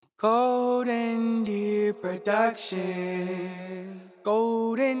Golden Deer Productions.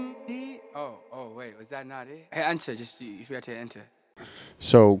 Golden Deer. Oh, wait, was that not it? Hey, enter. You forgot to enter.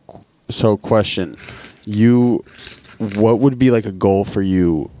 So question. What would be like a goal for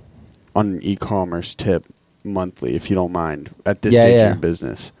you on an e-commerce tip monthly, if you don't mind, at this stage of your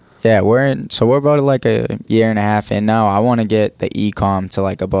business? Yeah, we're about like a year and a half in now. I want to get the e-com to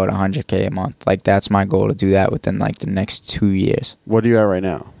like about 100K a month. Like that's my goal, to do that within like the next 2 years. What are you at right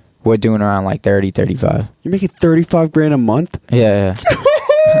now? We're doing around like 30, 35. You're making $35,000 a month? Yeah.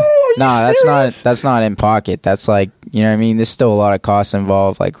 Nah, that's not in pocket. That's like, you know what I mean? There's still a lot of costs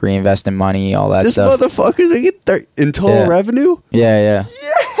involved, like reinvesting money, all that stuff. This motherfucker's making in total revenue? Yeah.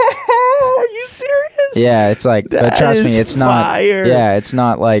 Are you serious? Yeah, it's like, but trust me, it's not. Fire. Yeah, it's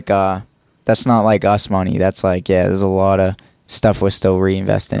not like that's not like us money. That's like, there's a lot of stuff we're still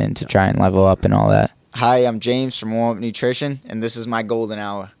reinvesting in to try and level up and all that. Hi, I'm James from WarmUp Nutrition, and this is my golden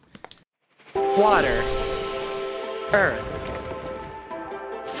hour. Water, earth,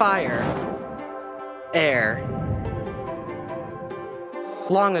 fire, air.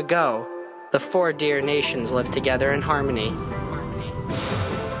 Long ago, the 4 deer nations lived together in harmony.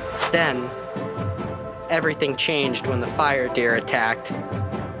 Then, everything changed when the fire deer attacked.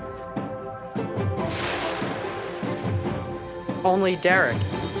 Only Derek,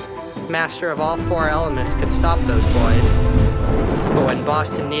 master of all 4 elements, could stop those boys. But when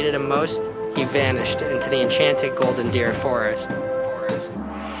Boston needed him most, he vanished into the enchanted golden deer forest.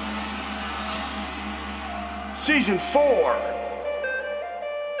 Season 4.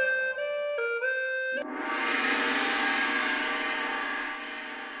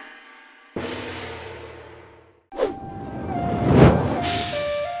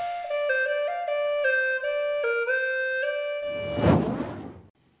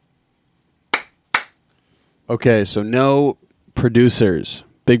 Okay, so no producers.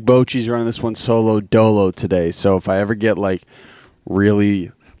 Big Bochi's running this one solo dolo today. So if I ever get like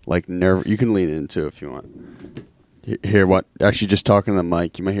really like nervous, you can lean into if you want. Hear what? Actually, just talking to the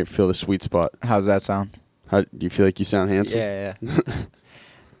mic, you might feel the sweet spot. How's that sound? How do you feel? Like you sound handsome? Yeah.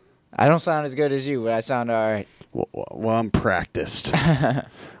 I don't sound as good as you, but I sound all right. Well, I'm practiced.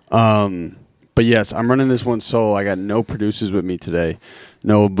 But yes, I'm running this one solo. I got no producers with me today.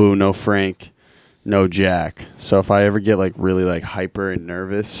 No Abu, no Frank, no Jack. So if I ever get like really like hyper and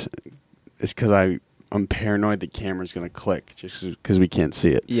nervous, it's because I'm paranoid the camera's going to click just because we can't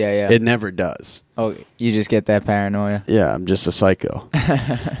see it. Yeah. It never does. Oh, you just get that paranoia? Yeah, I'm just a psycho.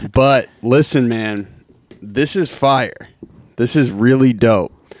 But listen, man, this is fire. This is really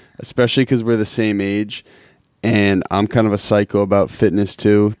dope, especially because we're the same age, and I'm kind of a psycho about fitness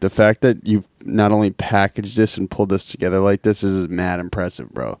too. The fact that you've not only packaged this and pulled this together like this is mad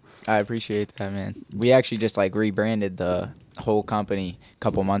impressive, bro. I appreciate that, man. We actually just like rebranded the whole company a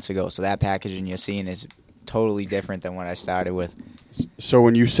couple months ago, so that packaging you're seeing is totally different than what I started with. So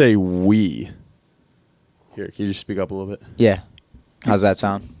when you say we, here, can you just speak up a little bit? Yeah. How's that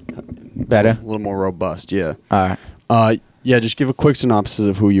sound? Better? A little more robust, yeah. All right. Yeah, just give a quick synopsis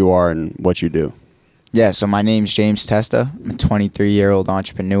of who you are and what you do. Yeah, so my name's James Testa. I'm a 23-year-old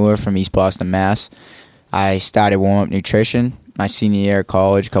entrepreneur from East Boston, Mass. I started WarmUp Nutrition my senior year of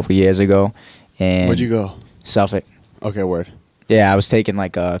college a couple years ago. And where'd you go? Suffolk. Okay, word. Yeah, I was taking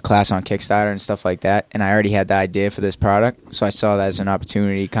like a class on Kickstarter and stuff like that, and I already had the idea for this product, so I saw that as an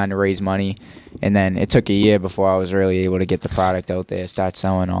opportunity to kind of raise money. And then it took a year before I was really able to get the product out there, start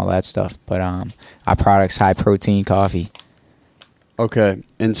selling all that stuff. But our product's high-protein coffee. Okay,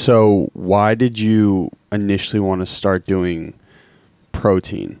 and so why did you initially want to start doing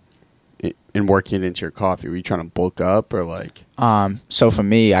protein and working it into your coffee? Were you trying to bulk up or like? So for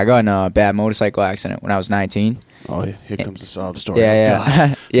me, I got in a bad motorcycle accident when I was 19. Oh, here comes the sob story.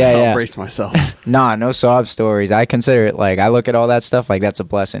 Yeah. I'll brace myself. Nah, no sob stories. I consider it like, I look at all that stuff like that's a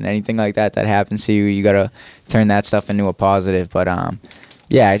blessing. Anything like that happens to you, you got to turn that stuff into a positive. But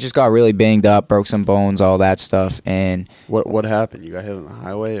yeah, I just got really banged up, broke some bones, all that stuff. And what happened? You got hit on the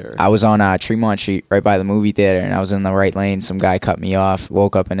highway? Or? I was on Tremont Street right by the movie theater, and I was in the right lane. Some guy cut me off,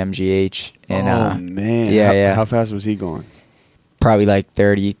 woke up in MGH. And, man. Yeah. How fast was he going? Probably like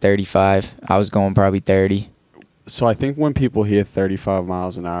 30, 35. I was going probably 30. So I think when people hear 35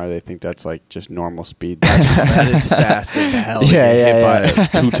 miles an hour, they think that's like just normal speed. That is fast as hell. Hit by a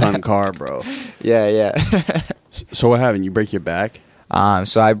 2-ton car, bro. Yeah. So what happened? You break your back?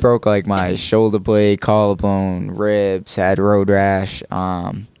 So I broke like my shoulder blade, collarbone, ribs, had road rash.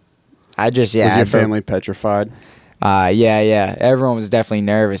 Was your family petrified? Yeah. Everyone was definitely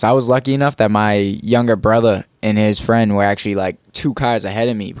nervous. I was lucky enough that my younger brother and his friend were actually like 2 cars ahead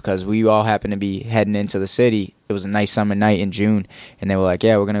of me because we all happened to be heading into the city It was a nice summer night in June, and they were like,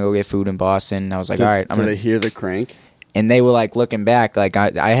 "Yeah, we're gonna go get food in Boston." And I was like, "All right, I'm Did gonna." they hear the crank? And they were like looking back, like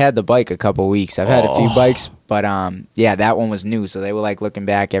I had the bike a couple weeks. I've had a few bikes, but yeah, that one was new. So they were like looking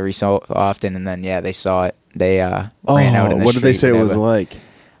back every so often, and then yeah, they saw it. They ran out in the what did they street, say it was whatever.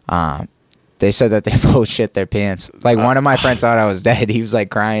 like? They said that they both shit their pants. Like one of my friends thought I was dead. He was like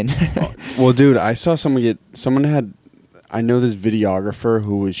crying. Well, dude, I saw someone had. I know this videographer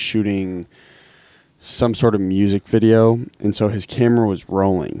who was shooting some sort of music video, and so his camera was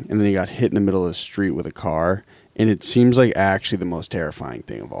rolling, and then he got hit in the middle of the street with a car, and it seems like actually the most terrifying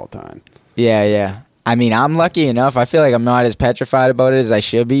thing of all time. Yeah. I mean, I'm lucky enough. I feel like I'm not as petrified about it as I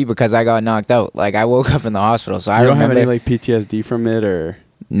should be because I got knocked out. Like I woke up in the hospital, so I don't remember. have any like PTSD from it, or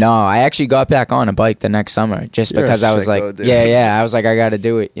No, I actually got back on a bike the next summer just You're because a I was sicko, like, dude. yeah, I was like, I got to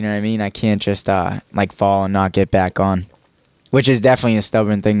do it. You know what I mean? I can't just like fall and not get back on, which is definitely a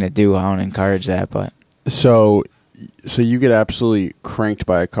stubborn thing to do. I don't encourage that, but so you get absolutely cranked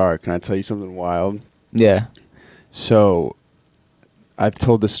by a car. Can I tell you something wild? yeah. So I've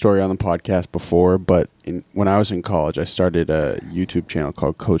told this story on the podcast before, but when I was in college, I started a YouTube channel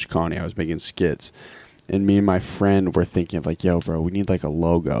called Coach Connie. I was making skits. And me and my friend were thinking of like, yo, bro, we need like a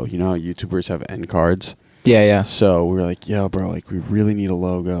logo. You know how YouTubers have end cards? Yeah. So we were like, yo, bro, like we really need a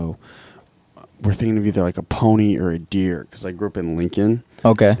logo. We're thinking of either like a pony or a deer because I grew up in Lincoln.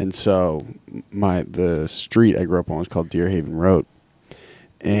 Okay. And so the street I grew up on was called Deer Haven Road.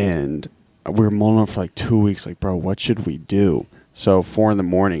 And we were mulling over for like 2 weeks, like, bro, what should we do? So 4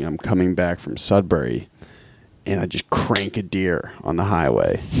 a.m, I'm coming back from Sudbury, and I just crank a deer on the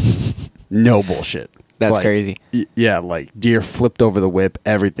highway. No bullshit. That's Like, crazy. Yeah, like deer flipped over the whip,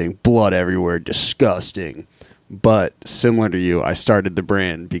 everything, blood everywhere, disgusting. But similar to you, I started the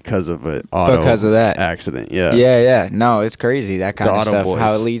brand because of an auto Because of that accident. Yeah. Yeah. No, it's crazy that kind The of Auto stuff. Boys.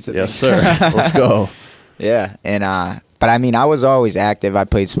 How it leads to Yes, things. sir. Let's go. Yeah, and but I mean, I was always active. I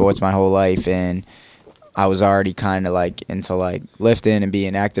played sports my whole life, and I was already kind of like into like lifting and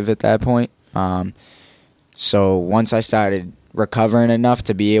being active at that point. So once I started recovering enough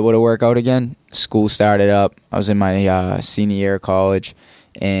to be able to work out again, school started up. I was in my senior year of college,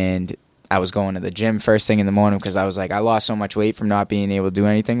 and I was going to the gym first thing in the morning because I was like, I lost so much weight from not being able to do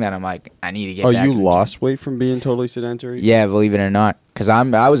anything that I'm like, I need to get back. Oh, you lost weight from being totally sedentary? Yeah, believe it or not, because I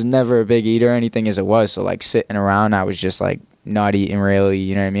was never a big eater or anything as it was. So like sitting around, I was just like not eating really.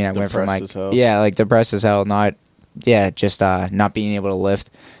 You know what I mean? I went from Depressed as hell. like depressed as hell, just not being able to lift.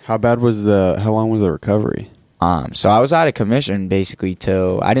 How long was the recovery? So I was out of commission basically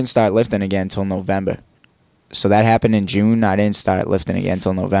till I didn't start lifting again till November. So that happened in June. I didn't start lifting again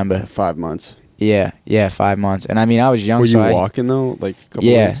till November. 5 months. Yeah, 5 months. And I mean, I was young. Were you so walking though? Like a couple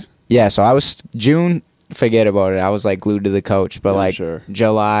Yeah, weeks? yeah. So I was June. Forget about it. I was like glued to the couch. But Yeah, like sure.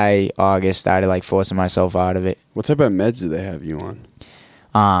 July, August, started like forcing myself out of it. What type of meds did they have you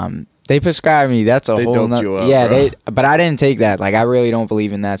on? They prescribed me. That's a They whole doped nother. you up, Yeah, bro. but I didn't take that. Like I really don't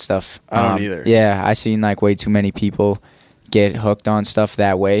believe in that stuff. I don't either. Yeah, I seen like way too many people get hooked on stuff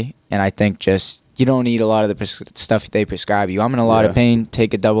that way, and I think just you don't need a lot of the stuff they prescribe you. I'm in a lot of pain.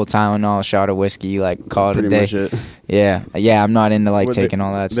 Take a double Tylenol, a shot of whiskey, like call it a Pretty day. much it. Yeah. I'm not into like What, taking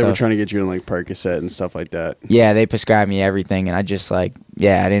all that They stuff. were trying to get you in like Percocet and stuff like that. Yeah, they prescribed me everything, and I just like,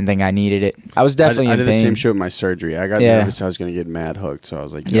 I didn't think I needed it. I was definitely I in did pain. the same shit with my surgery. I got Yeah. nervous I was going to get mad hooked, so I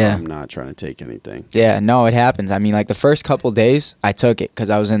was like, Yeah. I'm not trying to take anything. Yeah, no, it happens. I mean, like the first couple days, I took it because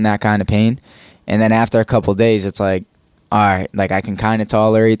I was in that kind of pain, and then after a couple days, it's like, all right, like I can kind of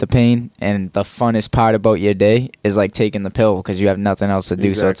tolerate the pain, and the funnest part about your day is like taking the pill because you have nothing else to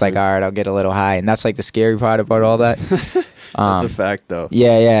do. So it's like, Exactly. all right, I'll get a little high, and that's like the scary part about all that. That's a fact, though.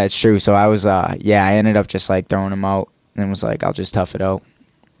 Yeah, it's true. So I was, I ended up just like throwing them out and was like, I'll just tough it out.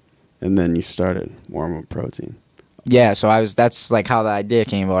 And then you started WarmUp Protein. Yeah, so that's like how the idea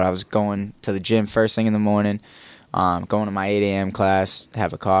came about. I was going to the gym first thing in the morning, going to my 8 a.m. class,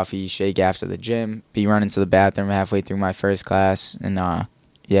 have a coffee, shake after the gym, be running to the bathroom halfway through my first class, and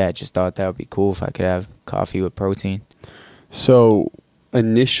just thought that would be cool if I could have coffee with protein. So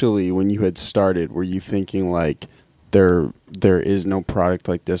initially, when you had started, were you thinking like there is no product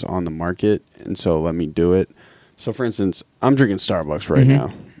like this on the market, and so let me do it? So, for instance, I'm drinking Starbucks right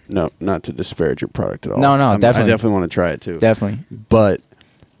now. No, not to disparage your product at all. No, definitely. I definitely want to try it too. Definitely. But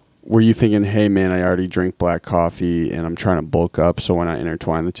were you thinking, hey, man, I already drink black coffee and I'm trying to bulk up, so why not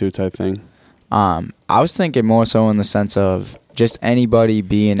intertwine the two type thing? I was thinking more so in the sense of just anybody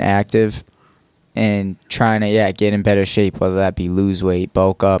being active and trying to, get in better shape, whether that be lose weight,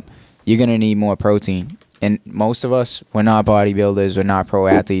 bulk up. You're going to need more protein. And most of us, we're not bodybuilders, we're not pro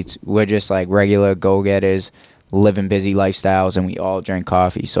athletes. We're just like regular go-getters. living busy lifestyles, and we all drink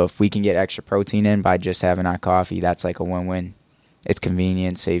coffee. So if we can get extra protein in by just having our coffee, that's like a win-win. It's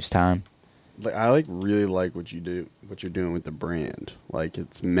convenient, saves time. Like, I really like what you're doing with the brand. Like,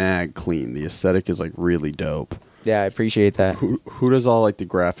 it's mad clean. The aesthetic is like really dope. Yeah, I appreciate that. Who does all like the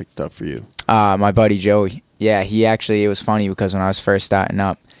graphic stuff for you? My buddy Joey. Yeah, it was funny because when I was first starting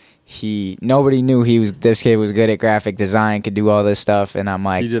up, nobody knew this kid was good at graphic design, could do all this stuff, and I'm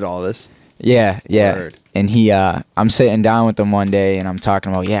like, He did all this? Yeah. Word. And I'm sitting down with him one day, and I'm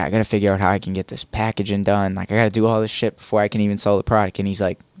talking about, I got to figure out how I can get this packaging done. Like, I got to do all this shit before I can even sell the product. And he's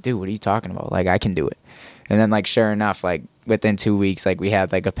like, dude, what are you talking about? Like, I can do it. And then, like, sure enough, like, within 2 weeks, like, we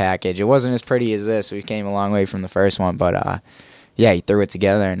had, like, a package. It wasn't as pretty as this. We came a long way from the first one. But, he threw it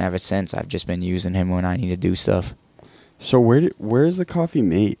together, and ever since, I've just been using him when I need to do stuff. So where is the coffee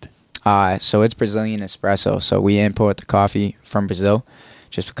made? So it's Brazilian espresso. So we import the coffee from Brazil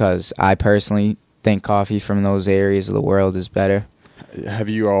just because I personally think coffee from those areas of the world is better. Have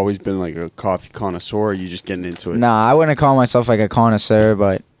you always been like a coffee connoisseur, or are you just getting into it? Nah, I wouldn't call myself like a connoisseur,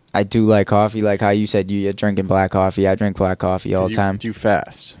 but I do like coffee. Like how you said you're drinking black coffee. I drink black coffee all the time. You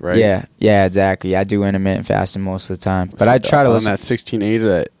fast, right? Yeah, exactly. I do intermittent fasting most of the time. But I try to on listen. that 16.8 or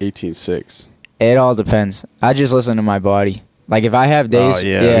that 18.6? It all depends. I just listen to my body. Like if I have days.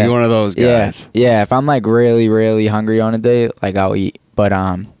 You're one of those guys. Yeah, if I'm like really, really hungry on a day, like I'll eat. But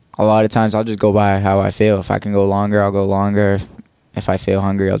a lot of times I'll just go by how I feel. If I can go longer, I'll go longer. If I feel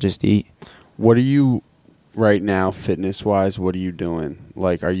hungry, I'll just eat. What are you right now, fitness-wise? What are you doing?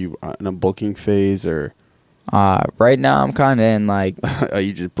 Like, are you in a booking phase or? Right now I'm kind of in like. Are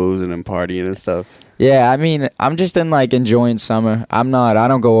you just boozing and partying and stuff? Yeah, I mean, I'm just in like enjoying summer. I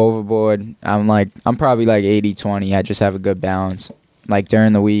don't go overboard. I'm probably like 80-20. I just have a good balance. Like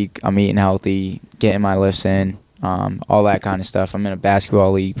during the week, I'm eating healthy, getting my lifts in, all that kind of stuff. I'm in a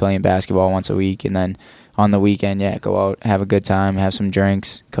basketball league, playing basketball once a week, and then on the weekend, go out, have a good time, have some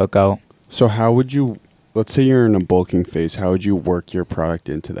drinks, cook out. So how would you, let's say you're in a bulking phase, how would you work your product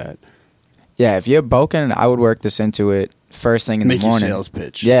into that? Yeah, if you're bulking, I would work this into it first thing in the morning. Make your sales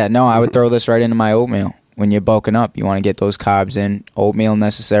pitch. Yeah, no, I would throw this right into my oatmeal. When you're bulking up, you want to get those carbs in. Oatmeal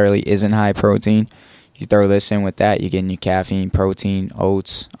necessarily isn't high protein. You throw this in with that, you're getting your caffeine, protein,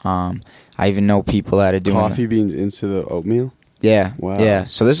 oats. I even know people that are doing coffee beans into the oatmeal. Yeah, wow. Yeah.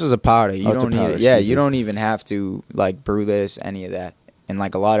 So this is a powder. You it's don't a powder, need. You don't even have to like brew this, any of that. And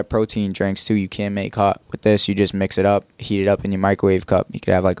like a lot of protein drinks too, you can't make hot. With this, you just mix it up, heat it up in your microwave cup. You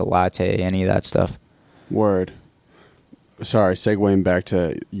could have like a latte, any of that stuff. Word. Sorry, segueing back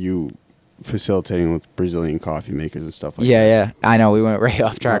to you facilitating with Brazilian coffee makers and stuff like that. Yeah. I know we went right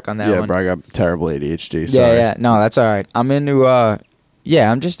off track on that one. Yeah, bro, I got terrible ADHD. Sorry. Yeah. No, that's all right. I'm into. I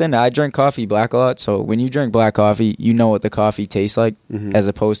drink coffee black a lot. So when you drink black coffee, you know what the coffee tastes like, as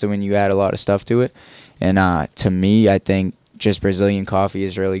opposed to when you add a lot of stuff to it. And to me, I think just Brazilian coffee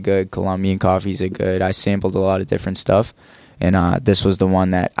is really good. Colombian coffees are good. I sampled a lot of different stuff. And this was the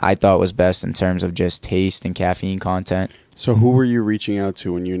one that I thought was best in terms of just taste and caffeine content. So who were you reaching out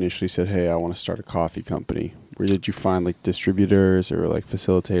to when you initially said, hey, I want to start a coffee company? Where did you find like distributors or like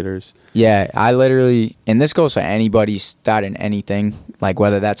facilitators? Yeah, I literally, and this goes for anybody starting anything, like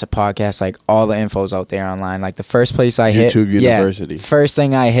whether that's a podcast, like all the info's out there online. Like the first place I hit. YouTube University. First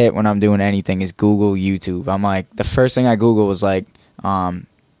thing I hit when I'm doing anything is Google YouTube. I'm like, the first thing I Google was like,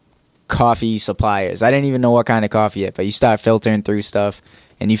 coffee suppliers. I didn't even know what kind of coffee yet, but you start filtering through stuff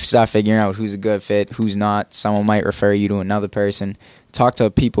and you start figuring out who's a good fit, who's not. Someone might refer you to another person. Talk to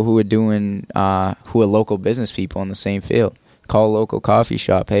people who are doing, who are local business people in the same field. Call a local coffee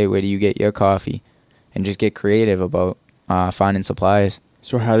shop. Hey, where do you get your coffee? And just get creative about finding suppliers.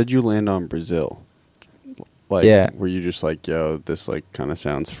 So how did you land on Brazil? Like, were you just like, yo, this like kind of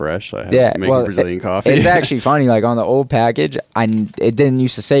sounds fresh? I have to make a Brazilian coffee. It's actually funny. Like on the old package, it didn't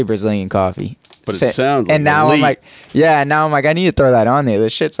used to say Brazilian coffee. But it sounds like and now elite. I'm like, I need to throw that on there.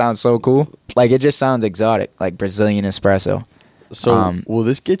 This shit sounds so cool. Like, it just sounds exotic, like Brazilian espresso. So, will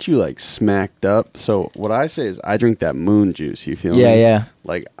this get you, like, smacked up? So, what I say is I drink that moon juice, you feel me? Yeah.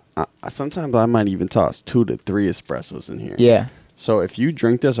 Like, sometimes I might even toss 2 to 3 espressos in here. Yeah. So, if you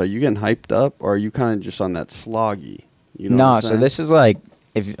drink this, are you getting hyped up, or are you kind of just on that sloggy? You know No, so this is like,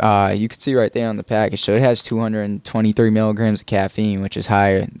 if you can see right there on the package, so it has 223 milligrams of caffeine, which is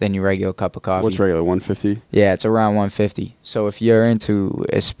higher than your regular cup of coffee. What's regular, 150? Yeah, it's around 150. So if you're into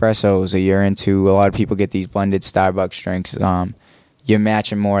espressos or you're into, a lot of people get these blended Starbucks drinks, you're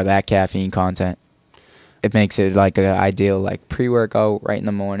matching more of that caffeine content. It makes it like an ideal like pre-workout right in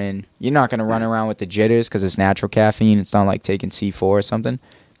the morning. You're not going to run around with the jitters because it's natural caffeine. It's not like taking C4 or something,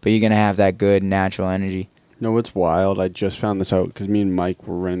 but you're going to have that good natural energy. No, it's wild. I just found this out because me and Mike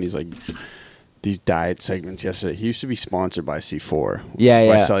were running these like these diet segments yesterday. He used to be sponsored by C4. Yeah,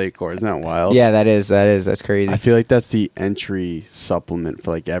 by yeah. Cellucor. Isn't that wild? Yeah, that's crazy. I feel like that's the entry supplement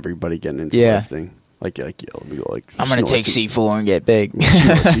for like everybody getting into lifting. Like, yo, let me go. Like, I'm gonna take C4 and get big.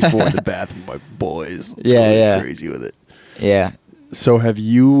 C4 in the bathroom, with my boys. Yeah. Crazy with it. Yeah. So have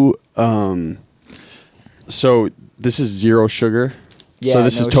you? So this is 0 sugar. Yeah. So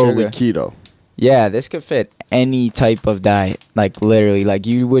this no is totally sugar. keto. Yeah, this could fit any type of diet. Like literally, like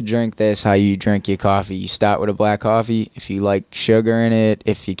you would drink this how you drink your coffee. You start with a black coffee. If you like sugar in it,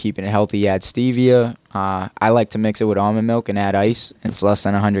 if you're keeping it healthy, you add stevia. I like to mix it with almond milk and add ice. It's less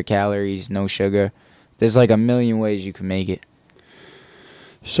than 100 calories, no sugar. There's like a million ways you can make it.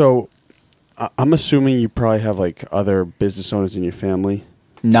 So I'm assuming you probably have like other business owners in your family.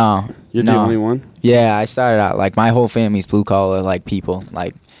 No. You're the only one? Yeah, I started out, like my whole family's blue collar, like people,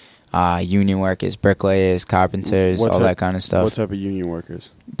 like union workers, bricklayers, carpenters, that kind of stuff. What type of union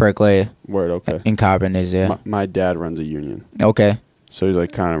workers? Bricklayer. Word, okay. And carpenters, yeah. My dad runs a union. Okay. So he's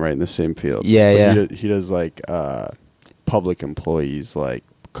like kind of right in the same field. Yeah, but He does like public employees, like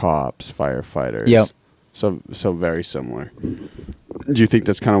cops, firefighters. Yep. So very similar. Do you think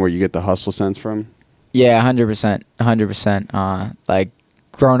that's kind of where you get the hustle sense from? Yeah, 100%. 100%. Like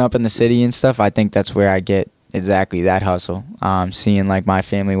growing up in the city and stuff, I think that's where I get exactly that hustle. Seeing like my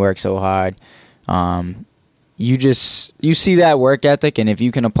family work so hard. You see that work ethic, and if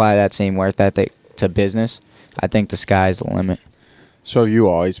you can apply that same work ethic to business, I think the sky's the limit. So have you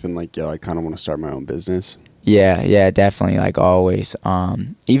always been like, yo, I kind of want to start my own business? Yeah, definitely, like always.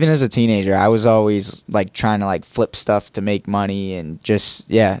 Even as a teenager, I was always like trying to like flip stuff to make money and just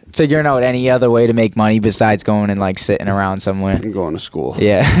figuring out any other way to make money besides going and like sitting around somewhere and going to school.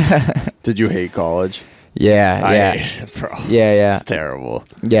 Yeah. Did you hate college? Yeah. I hate it, bro. Yeah. It's terrible.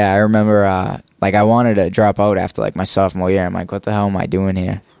 Yeah, I remember like I wanted to drop out after like my sophomore year. I'm like, what the hell am I doing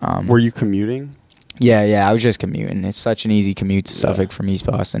here? Were you commuting? Yeah, I was just commuting. It's such an easy commute to Suffolk from East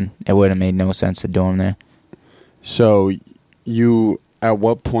Boston. It would have made no sense to dorm there. So you, at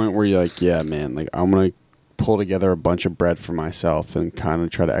what point were you like, yeah, man, like I'm going to pull together a bunch of bread for myself and kind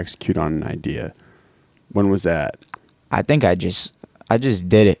of try to execute on an idea? When was that? I think I just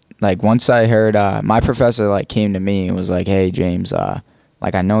did it. Like once I heard, my professor like came to me and was like, hey, James,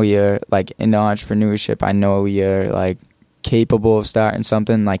 like I know you're like into entrepreneurship. I know you're like capable of starting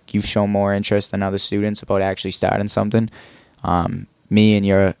something. Like you've shown more interest than other students about actually starting something. Me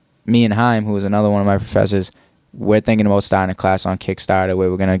and Haim, who was another one of my professors, we're thinking about starting a class on Kickstarter where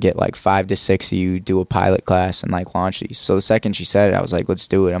we're going to get like 5 to 6 of you, do a pilot class and like launch these. So the second she said it, I was like, let's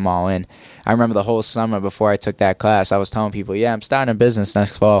do it. I'm all in. I remember the whole summer before I took that class, I was telling people, yeah, I'm starting a business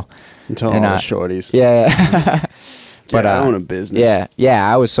next fall. I'm telling all the shorties. Yeah. But I own a business.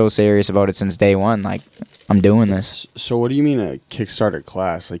 Yeah, I was so serious about it since day one. Like, I'm doing this. So what do you mean a Kickstarter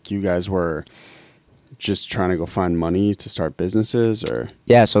class? Like you guys were just trying to go find money to start businesses, or?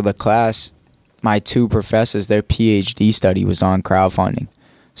 Yeah, so the class, my 2 professors, their PhD study was on crowdfunding.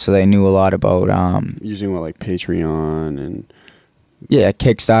 So they knew a lot about using what, like Patreon and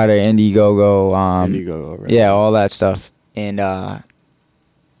Kickstarter, Indiegogo, Indiegogo, right? Yeah, all that stuff. And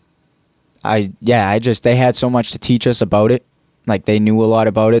they had so much to teach us about it. Like they knew a lot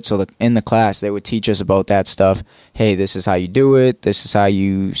about it. So in the class, they would teach us about that stuff. Hey, this is how you do it. This is how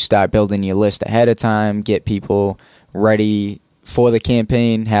you start building your list ahead of time. Get people ready for the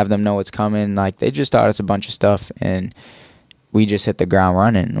campaign. Have them know what's coming. Like they just taught us a bunch of stuff, and we just hit the ground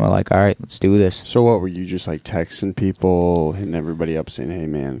running. And we're like, all right, let's do this. So what were you just like texting people, hitting everybody up, saying, "Hey,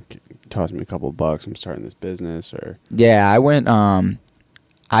 man, toss me a couple of bucks. I'm starting this business." Or I went.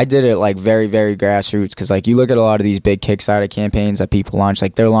 I did it like very, very grassroots because like you look at a lot of these big Kickstarter campaigns that people launch,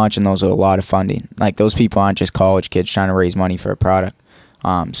 like they're launching those with a lot of funding. Like those people aren't just college kids trying to raise money for a product.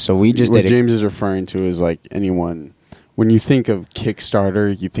 So we just did. What James is referring to is like anyone. When you think of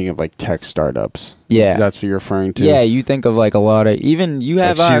Kickstarter, you think of like tech startups. Yeah, that's what you're referring to. Yeah, you think of like a lot of even you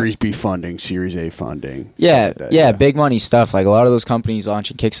have like Series B funding, Series A funding. Yeah, like big money stuff. Like a lot of those companies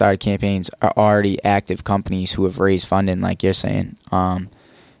launching Kickstarter campaigns are already active companies who have raised funding, like you're saying.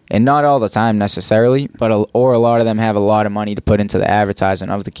 And not all the time necessarily, but or a lot of them have a lot of money to put into the advertising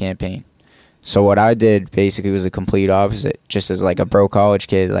of the campaign. So what I did basically was the complete opposite. Just as like a broke college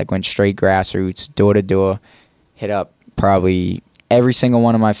kid, like went straight grassroots, door to door, hit up probably every single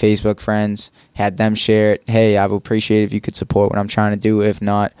one of my Facebook friends, had them share it. Hey, I would appreciate it if you could support what I'm trying to do. If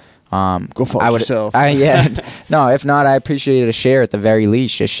not, go follow yourself. No, if not, I appreciate a share at the very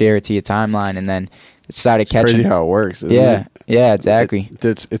least. Just share it to your timeline, and then it started catching. Crazy how it works. Isn't it? Yeah, exactly.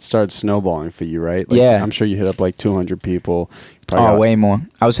 It started snowballing for you, right? Yeah. I'm sure you hit up like 200 people. Probably Oh, way more.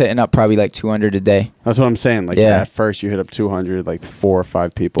 I was hitting up probably like 200 a day. That's what I'm saying. Like, Yeah. at first you hit up 200, like 4 or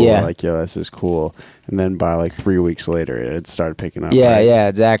 5 people Yeah. were like, yo, this is cool. And then by like 3 weeks later, it started picking up. Yeah, right? yeah,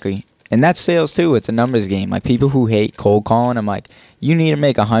 exactly. And that's sales too. It's a numbers game. Like, people who hate cold calling, I'm like, you need to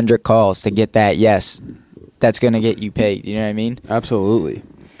make 100 calls to get that yes. That's going to get you paid. You know what I mean? Absolutely.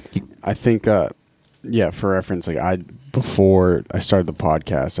 I think, for reference, like before I started the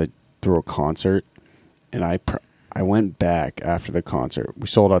podcast, I threw a concert, and I went back after the concert. We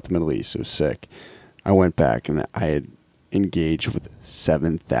sold out the Middle East. It was sick. I went back, and I had engaged with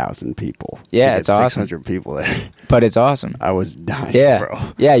 7,000 people. Yeah, to get it's awesome. 600 people there. But it's awesome. I was dying, Yeah. bro.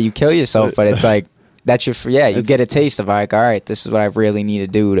 Yeah, you kill yourself, but it's like, that's you get a taste of like, all right, this is what I really need to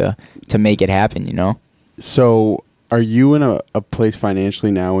do to make it happen, you know? So are you in a place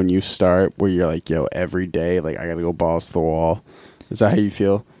financially now when you start where you're like, yo, every day, like, I got to go balls to the wall? Is that how you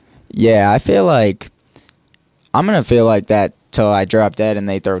feel? Yeah, I feel like I'm going to feel like that till I drop dead and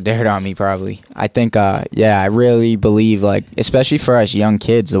they throw dirt on me probably. I think, I really believe, like, especially for us young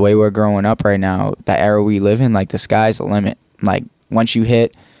kids, the way we're growing up right now, the era we live in, like, the sky's the limit. Like, once you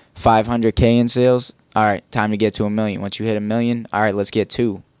hit 500K in sales, all right, time to get to $1 million. Once you hit $1 million, all right, let's get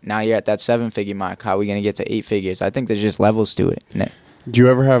 2. Now you're at that 7-figure mark. How are we going to get to 8 figures? I think there's just levels to it. Do you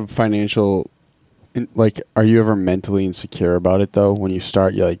ever have financial, like, are you ever mentally insecure about it, though? When you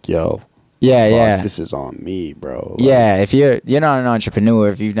start, you're like, yo, Yeah. this is on me, bro. Like, Yeah, if you're not an entrepreneur,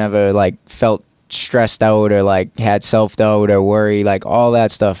 if you've never, like, felt stressed out or, like, had self-doubt or worry, like, all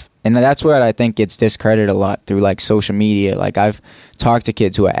that stuff. And that's where I think gets discredited a lot through, like, social media. Like, I've talked to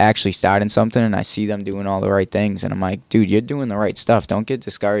kids who are actually starting something, and I see them doing all the right things. And I'm like, dude, you're doing the right stuff. Don't get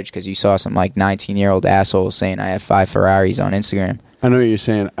discouraged because you saw some, like, 19-year-old asshole saying I have 5 Ferraris on Instagram. I know what you're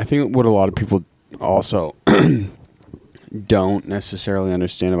saying. I think what a lot of people also don't necessarily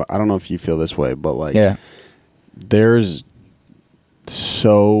understand about, I don't know if you feel this way, but, like, there's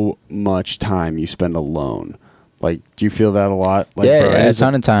so much time you spend alone. Like, do you feel that a lot? Like, a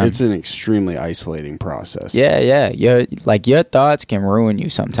ton of time. It's an extremely isolating process. Yeah. Your thoughts can ruin you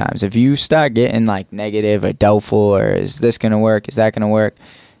sometimes. If you start getting, like, negative or doubtful or is this going to work, is that going to work?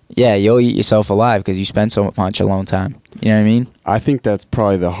 Yeah, you'll eat yourself alive because you spend so much alone time. You know what I mean? I think that's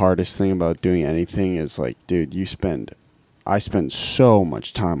probably the hardest thing about doing anything is, like, dude, I spend so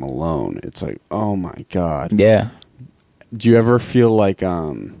much time alone. It's like, oh my God. Yeah. Do you ever feel like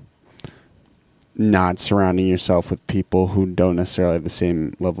not surrounding yourself with people who don't necessarily have the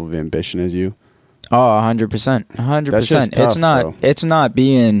same level of ambition as you? Oh, 100%. 100%. That's just tough, bro. It's not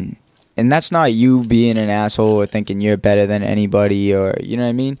being, and that's not you being an asshole or thinking you're better than anybody or, you know what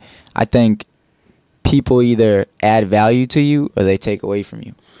I mean? I think people either add value to you or they take away from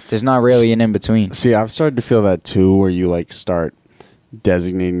you. There's not really an in-between. See, I've started to feel that too, where you, like, start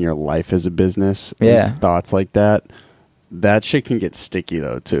designating your life as a business. Yeah. And thoughts like that. That shit can get sticky,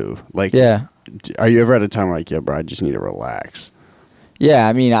 though, too. Like, Yeah. Are you ever at a time like, yeah, bro, I just need to relax? Yeah,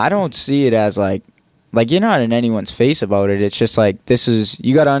 I mean, I don't see it as like you're not in anyone's face about it. It's just like,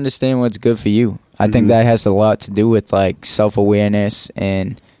 you got to understand what's good for you. I think that has a lot to do with, like, self-awareness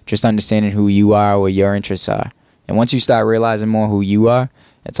and just understanding who you are, what your interests are. And once you start realizing more who you are,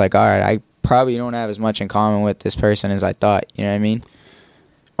 it's like, all right, I probably don't have as much in common with this person as I thought. You know what I mean?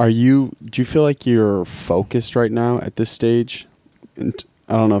 Do you feel like you're focused right now at this stage? And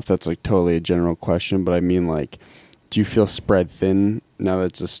I don't know if that's, like, totally a general question, but I mean, like, do you feel spread thin now that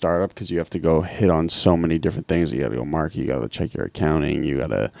it's a startup because you have to go hit on so many different things? You got to go market, you got to check your accounting, you got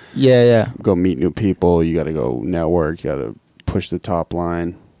to go meet new people, you got to go network, you got to push the top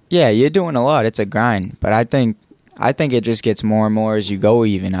line. Yeah, you're doing a lot. It's a grind, but I think it just gets more and more as you go.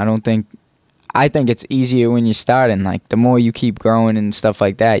 Even I think it's easier when you're starting. Like, the more you keep growing and stuff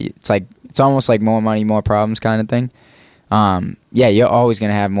like that, it's almost like more money, more problems kind of thing. Yeah, you're always going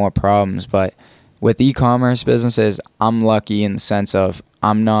to have more problems, but with e-commerce businesses, I'm lucky in the sense of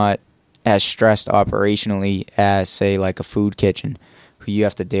I'm not as stressed operationally as, say, like a food kitchen, who you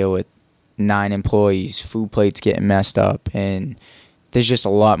have to deal with 9 employees, food plates getting messed up, and there's just a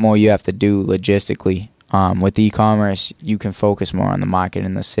lot more you have to do logistically. With e-commerce, you can focus more on the market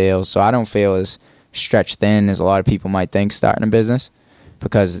and the sales, so I don't feel as stretched thin as a lot of people might think starting a business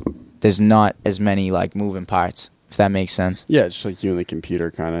because there's not as many, like, moving parts. If that makes sense. Yeah, it's just like you and the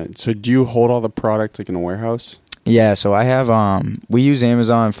computer kind of. So do you hold all the product, like, in a warehouse? Yeah, so I have, we use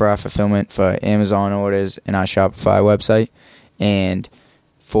Amazon for our fulfillment for Amazon orders and our Shopify website. And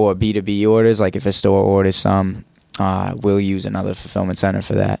for B2B orders, like if a store orders some, we'll use another fulfillment center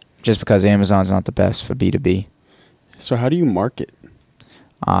for that. Just because Amazon's not the best for B2B. So how do you market?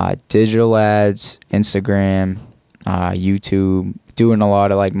 Digital ads, Instagram, YouTube, doing a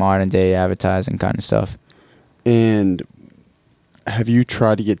lot of like modern day advertising kind of stuff. And have you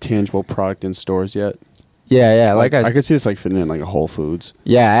tried to get tangible product in stores yet? Yeah. Like I could see this like fitting in like a Whole Foods.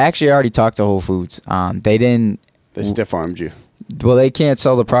 Yeah, I actually already talked to Whole Foods. They stiff armed you. Well, they can't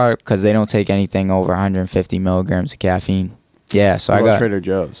sell the product because they don't take anything over 150 milligrams of caffeine. Yeah, so What I about got Trader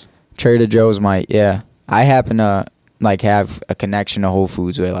Joe's. Trader Joe's might. Yeah, I happen to like have a connection to Whole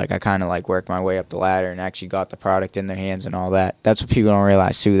Foods where like I kind of like worked my way up the ladder and actually got the product in their hands and all that. That's what people don't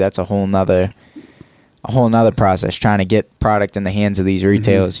realize too. That's a whole nother process trying to get product in the hands of these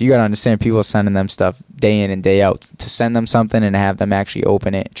retailers. Mm-hmm. You got to understand people are sending them stuff day in and day out. To send them something and have them actually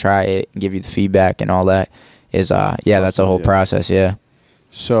open it, try it, and give you the feedback and all that is that's a whole process. Yeah.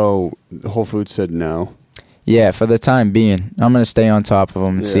 So Whole Foods said no. Yeah, for the time being, I'm gonna stay on top of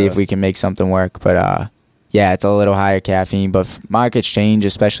them and see if we can make something work. But yeah, it's a little higher caffeine. But markets change,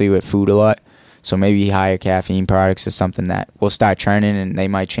 especially with food a lot. So maybe higher caffeine products is something that will start trending, and they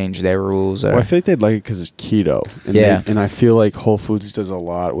might change their rules. Well, I think they'd like it because it's keto. And Yeah. and I feel like Whole Foods does a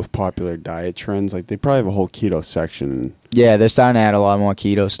lot with popular diet trends. Like they probably have a whole keto section. Yeah, they're starting to add a lot more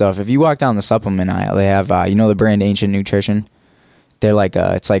keto stuff. If you walk down the supplement aisle, they have the brand Ancient Nutrition. They're like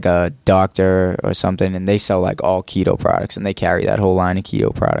it's like a doctor or something, and they sell like all keto products, and they carry that whole line of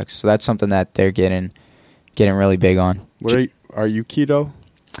keto products. So that's something that they're getting really big on. Are you keto?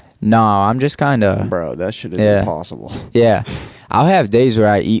 No, I'm just kind of... Bro, that shit is impossible. Yeah. I'll have days where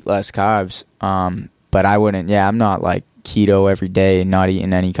I eat less carbs, but I wouldn't... Yeah, I'm not like keto every day and not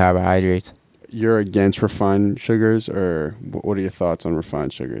eating any carbohydrates. You're against refined sugars, or what are your thoughts on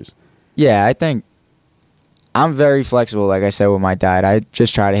refined sugars? Yeah, I think I'm very flexible, like I said, with my diet. I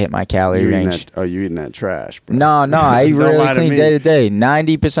just try to hit my calorie range. You eating that trash, bro. No, I really lie to think me. day to day.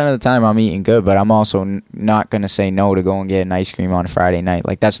 90% of the time I'm eating good, but I'm also not going to say no to go and get an ice cream on a Friday night.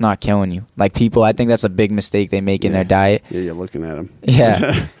 Like, that's not killing you. Like, people, I think that's a big mistake they make in their diet. Yeah, you're looking at them.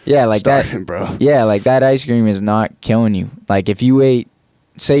 Yeah. Yeah, like Starting, that. Bro. Yeah, like that ice cream is not killing you. Like, if you ate,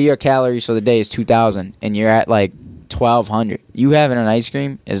 say your calories for the day is 2,000 and you're at like 1,200, you having an ice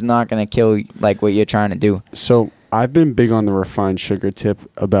cream is not going to kill like what you're trying to do. So I've been big on the refined sugar tip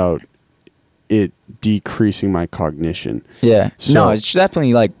about it decreasing my cognition. Yeah. So, no, it's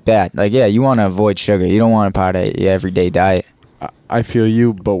definitely like bad. Like, yeah, you want to avoid sugar. You don't want to part of your everyday diet. I feel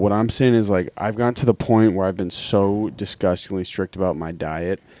you, but what I'm saying is like I've gotten to the point where I've been so disgustingly strict about my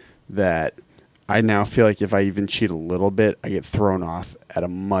diet that I now feel like if I even cheat a little bit, I get thrown off at a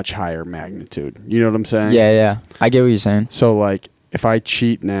much higher magnitude. You know what I'm saying? Yeah. I get what you're saying. So like if I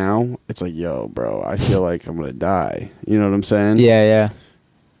cheat now, it's like, yo, bro, I feel like I'm going to die. You know what I'm saying? Yeah.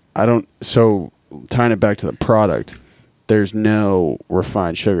 So tying it back to the product, there's no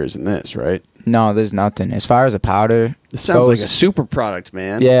refined sugars in this, right? No, there's nothing. As far as a powder, This sounds like a super product,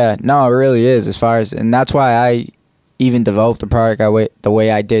 man. Yeah, no, it really is. And that's why I even developed the product the way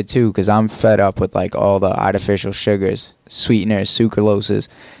I did too, because I'm fed up with like all the artificial sugars, sweeteners, sucraloses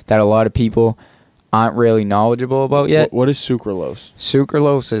that a lot of people aren't really knowledgeable about yet. What is sucralose?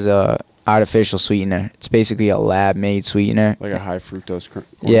 Sucralose is a artificial sweetener. It's basically a lab-made sweetener. Like a high fructose corn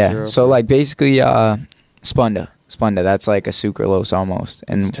syrup? So like basically Splenda, that's like a sucralose almost.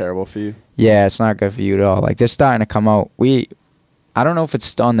 And it's terrible for you? Yeah, it's not good for you at all. Like, they're starting to come out. I don't know if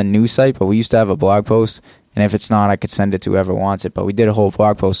it's on the news site, but we used to have a blog post, and if it's not, I could send it to whoever wants it. But we did a whole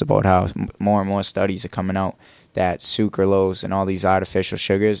blog post about how more and more studies are coming out that sucralose and all these artificial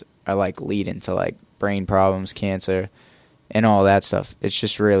sugars are like leading to like brain problems, cancer, and all that stuff. It's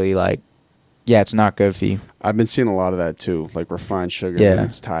just really like, yeah, it's not good for you. I've been seeing a lot of that too, like refined sugar. Yeah. And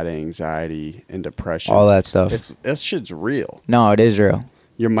it's tied to anxiety and depression. All that stuff. That shit's real. No, it is real.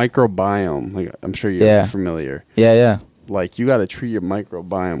 Your microbiome, like I'm sure you're familiar. Yeah. Like you got to treat your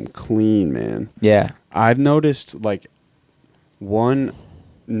microbiome clean, man. Yeah. I've noticed like now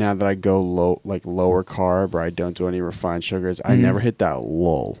that I go lower carb or I don't do any refined sugars, I never hit that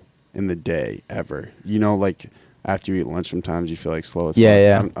lull in the day ever. You know, like after you eat lunch, sometimes you feel like slow as fuck.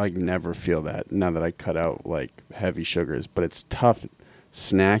 Yeah. I never feel that now that I cut out like heavy sugars, but it's tough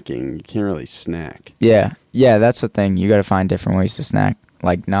snacking. You can't really snack. Yeah, that's the thing. You got to find different ways to snack,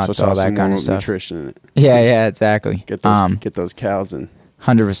 like nuts, all that kind of stuff. Nutrition in it. Yeah, exactly. Get those cows in.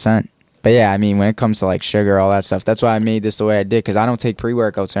 100%. But yeah, I mean, when it comes to like sugar, all that stuff, that's why I made this the way I did, because I don't take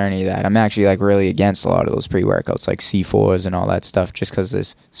pre-workouts or any of that. I'm actually like really against a lot of those pre-workouts, like C4s and all that stuff, just because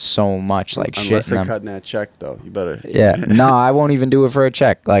there's so much like shit in them. Unless they're cutting that check, though, you better. Yeah, no, I won't even do it for a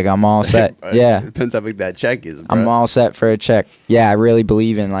check. Like, I'm all set. Yeah, depends how big that check is, bro. I'm all set for a check. Yeah, I really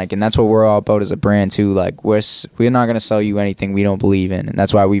believe in like, and that's what we're all about as a brand too. Like, we're not gonna sell you anything we don't believe in, and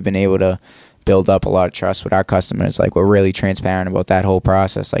that's why we've been able to build up a lot of trust with our customers. Like, we're really transparent about that whole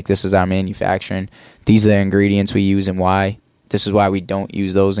process. Like, this is our manufacturing. These are the ingredients we use and why. This is why we don't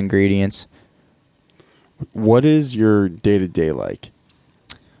use those ingredients. What is your day-to-day like?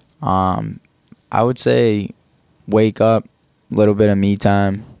 I would say wake up, a little bit of me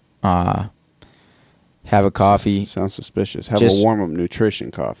time, have a coffee. Sounds suspicious. Have a warm-up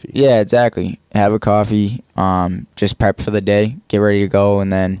nutrition coffee. Yeah, exactly. Have a coffee, just prep for the day, get ready to go,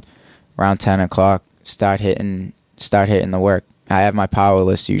 and then around 10 o'clock, start hitting the work. I have my power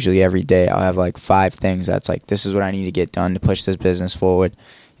list usually every day. I'll have like 5 things that's like, this is what I need to get done to push this business forward.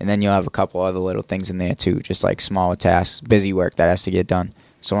 And then you'll have a couple other little things in there too, just like smaller tasks, busy work that has to get done.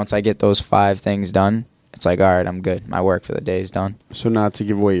 So once I get those 5 things done, it's like, all right, I'm good. My work for the day is done. So not to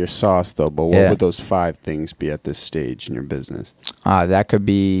give away your sauce, though, but what would those 5 things be at this stage in your business? That could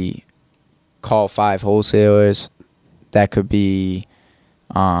be call 5 wholesalers. That could be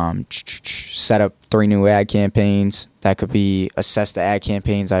set up 3 new ad campaigns. That could be assess the ad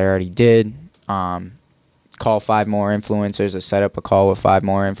campaigns I already did. Call 5 more influencers or set up a call with 5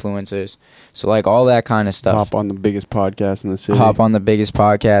 more influencers. So like all that kind of stuff. Hop on the biggest podcast in the city. Hop on the biggest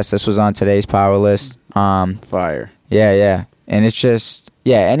podcast. This was on today's power list. Fire. Yeah. And it's just,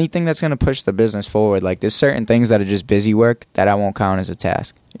 anything that's going to push the business forward. Like, there's certain things that are just busy work that I won't count as a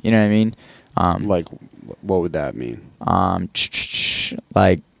task. You know what I mean? Like, what would that mean?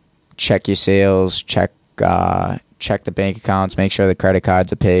 Like, check your sales, check the bank accounts, make sure the credit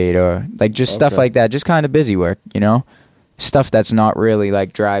cards are paid, or like just stuff like that. Just kind of busy work, stuff that's not really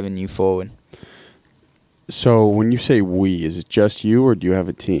like driving you forward. So when you say we, is it just you or do you have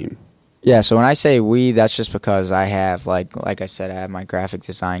a team? Yeah, so when I say we, that's just because I have like I said, I have my graphic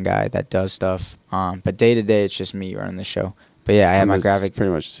design guy that does stuff. But day to day, it's just me running the show. But yeah, I have my graphic.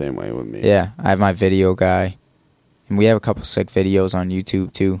 Pretty much the same way with me. Yeah, I have my video guy, and we have a couple sick videos on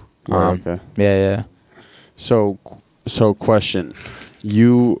YouTube too. Okay. Yeah. So question,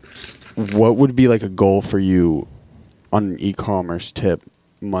 what would be like a goal for you on an e-commerce tip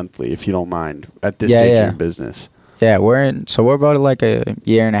monthly, if you don't mind, at this stage of your business? Yeah, we're about like a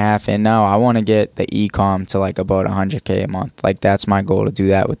year and a half in now. I want to get the e-com to like about 100K a month. Like, that's my goal, to do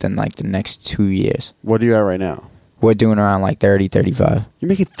that within like the next 2 years. What are you at right now? We're doing around like 30, 35. You're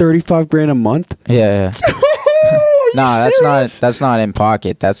making $35,000 a month? Yeah. No, that's not in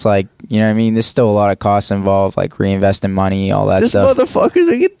pocket. That's like, you know what I mean? There's still a lot of costs involved, like reinvesting money, all that stuff. This motherfucker's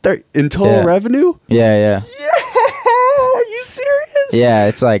gonna get in total revenue? Yeah. Are you serious? Yeah,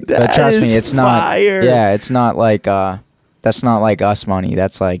 it's like, but trust me, it's not. Fire. Yeah, it's not like that's not like us money.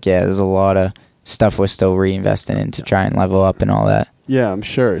 That's like, there's a lot of stuff we're still reinvesting in to try and level up and all that. Yeah, I'm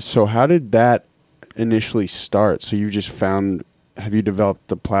sure. So how did that initially start? So you just have you developed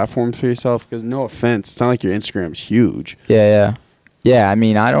the platforms for yourself? Because no offense, it's not like your Instagram's huge. Yeah. I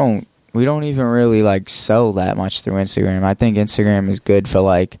mean, we don't even really like sell that much through Instagram. I think Instagram is good for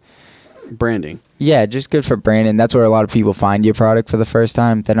like branding. Yeah, just good for branding. That's where a lot of people find your product for the first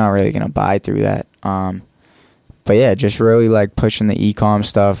time. They're not really going to buy through that. But yeah, just really like pushing the e-com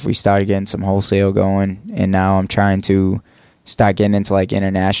stuff. We started getting some wholesale going, and now I'm trying to start getting into like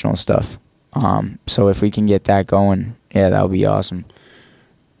international stuff. So if we can get that going, that would be awesome.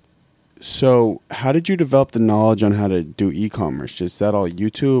 So how did you develop the knowledge on how to do e-commerce? Is that all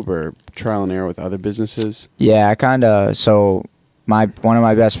YouTube or trial and error with other businesses? Yeah, I kind of, so one of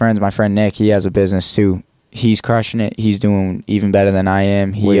my best friends, my friend Nick, he has a business too. He's crushing it. He's doing even better than I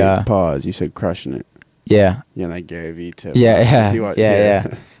am. Wait, pause. You said crushing it. Yeah. Yeah, like Gary Vee tip. Yeah.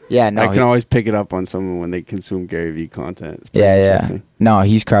 Yeah, no. I can always pick it up on someone when they consume Gary Vee content. Yeah. No,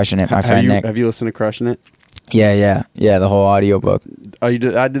 he's crushing it, my friend Nick. Have you listened to Crushing It? Yeah, the whole audiobook. Oh, you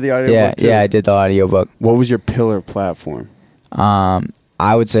did? I did the audiobook too? Yeah, I did the audiobook. What was your pillar platform?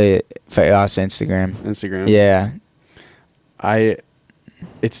 I would say for us, Instagram. Instagram? Yeah.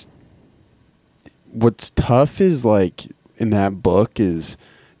 What's tough is like in that book is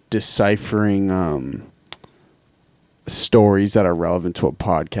deciphering stories that are relevant to a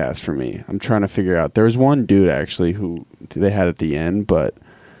podcast for me. I'm trying to figure out. There was one dude actually who they had at the end, but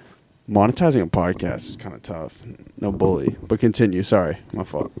monetizing a podcast is kind of tough. No bully, but continue. Sorry, my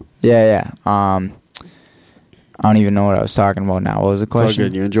fault. Yeah. I don't even know what I was talking about now. What was the question? It's all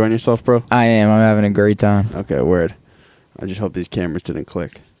good. You enjoying yourself, bro? I am. I'm having a great time. Okay, word. I just hope these cameras didn't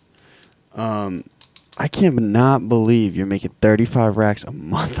click. I can't believe you're making 35 racks a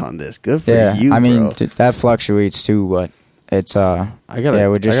month on this. Good for you, I mean, bro. that fluctuates too, but it's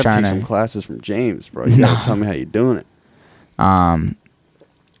we're just trying to take some classes from James, bro. You gotta tell me how you're doing it.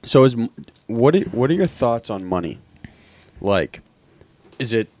 So what are your thoughts on money? Like,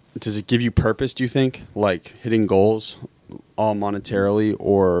 does it give you purpose, do you think? Like hitting goals all monetarily,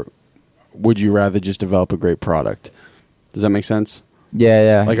 or would you rather just develop a great product? Does that make sense?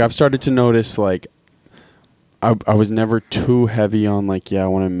 Yeah. Like, I've started to notice, like, I was never too heavy on, like, I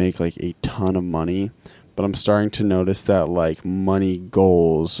want to make, like, a ton of money. But I'm starting to notice that, like, money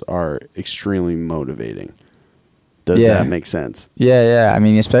goals are extremely motivating. Does that make sense? Yeah. I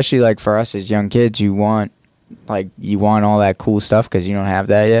mean, especially, like, for us as young kids, you want all that cool stuff because you don't have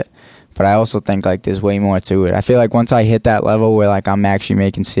that yet. But I also think, like, there's way more to it. I feel like once I hit that level where, like, I'm actually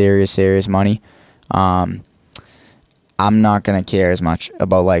making serious money, I'm not going to care as much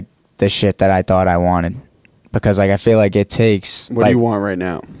about, like, the shit that I thought I wanted. Because, like, I feel like it takes... What do you want right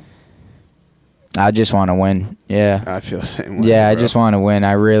now? I just want to win. Yeah. I feel the same way. Yeah, bro. I just want to win.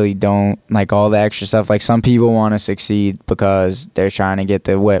 I really don't like all the extra stuff. Like, some people want to succeed because they're trying to get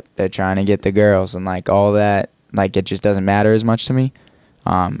the whip. They're trying to get the girls. And, like, all that, like, it just doesn't matter as much to me.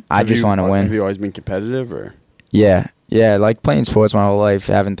 I just want to win. Have you always been competitive, or? Yeah, like, playing sports my whole life,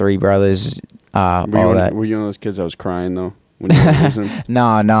 having 3 brothers, all that. Were you one of those kids that was crying, though, when you were losing?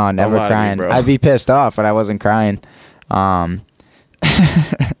 No, never crying. Bro. I'd be pissed off, but I wasn't crying.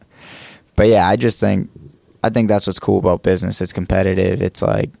 But yeah, I think that's what's cool about business. It's competitive. It's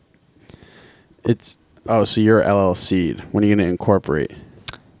like... so you're LLC'd. When are you going to incorporate?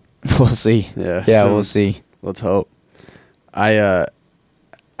 We'll see. Yeah, we'll see. Let's hope. How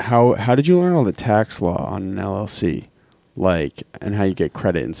did you learn all the tax law on an LLC? Like, and how you get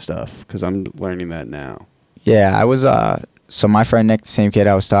credit and stuff? Because I'm learning that now. Yeah, I was... So my friend Nick, the same kid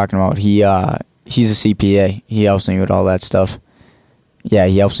I was talking about, he's a CPA. He helps me with all that stuff. Yeah,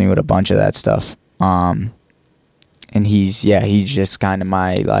 he helps me with a bunch of that stuff. And he's just kind of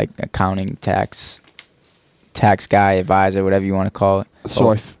my, like, accounting tax guy, advisor, whatever you want to call it.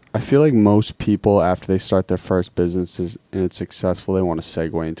 So I feel like most people, after they start their first businesses and it's successful, they want to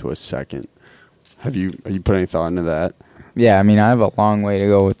segue into a second. Have you put any thought into that? Yeah, I mean, I have a long way to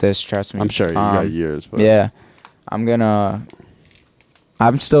go with this, trust me. I'm sure you got years. But. Yeah, I'm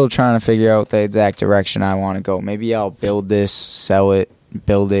still trying to figure out the exact direction I want to go. Maybe I'll build this, sell it,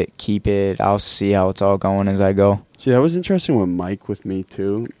 build it, keep it. I'll see how it's all going as I go. See, that was interesting with Mike with me,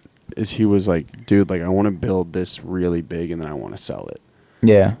 too, is he was like, dude, like, I want to build this really big and then I want to sell it.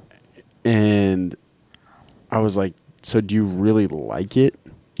 Yeah. And I was like, so do you really like it?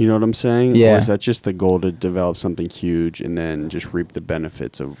 You know what I'm saying? Yeah. Or is that just the goal to develop something huge and then just reap the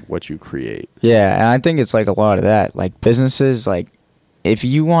benefits of what you create? Yeah, and I think it's like a lot of that. Like, businesses, like, if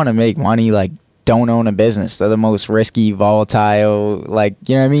you want to make money, like, don't own a business. They're the most risky, volatile, like,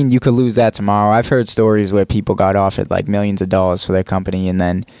 you know what I mean? You could lose that tomorrow. I've heard stories where people got offered, like, millions of dollars for their company and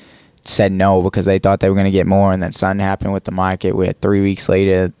then said no because they thought they were going to get more, and then something happened with the market where 3 weeks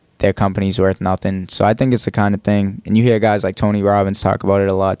later their company's worth nothing. So I think it's the kind of thing, and you hear guys like Tony Robbins talk about it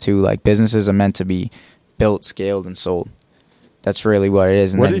a lot too, like, businesses are meant to be built, scaled, and sold. That's really what it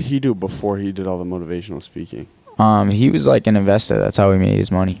is. And what did he do before he did all the motivational speaking? He was like an investor. That's how he made his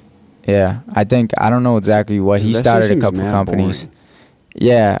money. Yeah, I don't know exactly what he started a couple companies. Boring.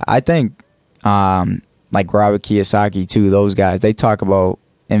 Yeah, I think like Robert Kiyosaki too. Those guys, they talk about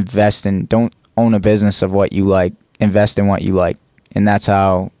investing. Don't own a business of what you like. Invest in what you like, and that's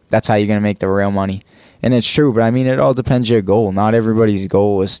how you're gonna make the real money. And it's true, but I mean, it all depends your goal. Not everybody's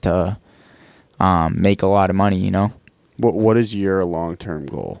goal is to make a lot of money. You know. What is your long-term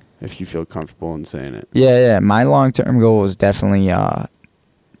goal? If you feel comfortable in saying it. Yeah. My long-term goal is definitely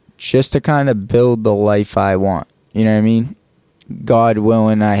just to kind of build the life I want. You know what I mean? God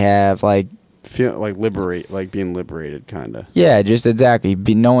willing, I have like feel like being liberated, kind of. Yeah, just exactly.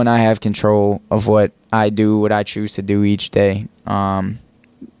 Knowing I have control of what I do, what I choose to do each day.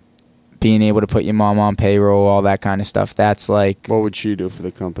 Being able to put your mom on payroll, all that kind of stuff. That's like. What would she do for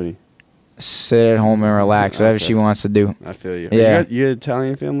the company? Sit at home and relax, whatever she wants to do. I feel you. Yeah. You got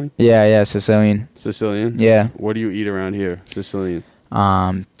Italian family? Yeah, Sicilian. Sicilian? Yeah. What do you eat around here, Sicilian?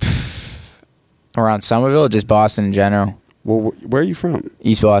 Around Somerville, just Boston in general. Well, where are you from?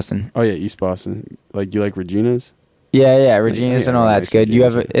 East Boston. Oh yeah, East Boston. Like, you like Regina's? Yeah, Regina's and all that's good.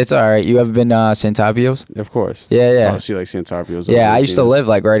 It's all right. You ever been to Sant'Apio's? Of course. Yeah. Oh, so you like Sant'Apio's? Yeah, I used to live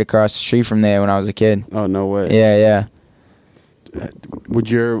like right across the street from there when I was a kid. Oh, no way. Yeah. Would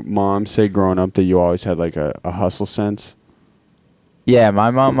your mom say growing up that you always had like a hustle sense? Yeah, my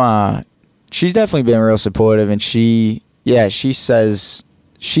mom, she's definitely been real supportive, and she says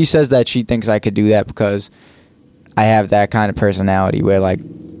that she thinks I could do that because I have that kind of personality where, like,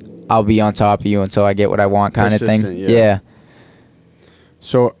 I'll be on top of you until I get what I want kind of thing. Yeah.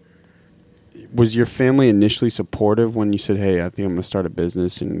 So was your family initially supportive when you said, hey, I think I'm going to start a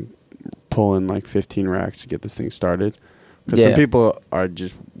business and pull in like 15 racks to get this thing started? Because some people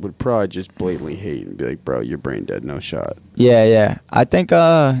would probably just blatantly hate and be like, bro, you're brain dead, no shot. Yeah. I think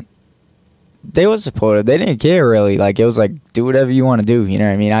They were supportive. They didn't care really. Like it was like do whatever you want to do. You know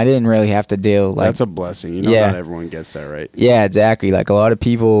what I mean? I didn't really have to deal. Like That's a blessing. You know, Yeah. not everyone gets that, right? yeah, exactly. Like a lot of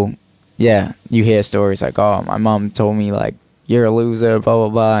people. Yeah, you hear stories like, oh, my mom told me like you're a loser, blah blah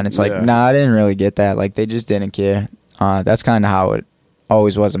blah, and it's like, Yeah. nah, I didn't really get that. Like they just didn't care. That's kind of how it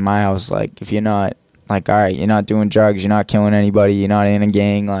always was in my house. Like if you're not like, all right, you're not doing drugs, you're not killing anybody, you're not in a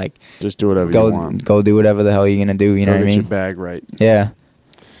gang, like Just do whatever you want. go do whatever the hell you're gonna do. You know Go what I get mean? your bag right. Yeah.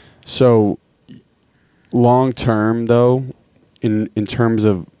 So, long term though, in terms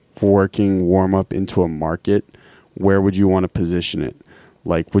of working WarmUp into a market, where would you want to position it?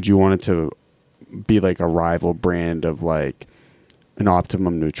 Like, would you want it to be like a rival brand of like an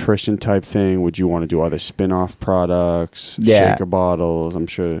Optimum Nutrition type thing? Would you want to do other spin-off products, Yeah. shaker bottles? I'm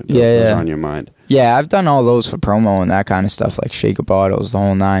sure those Yeah. are on your mind. Yeah, I've done all those for promo and that kind of stuff, like shaker bottles, the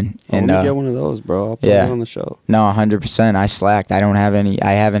whole nine. And And get one of those, bro. I'll put yeah. it on the show. no, 100%. I slacked. I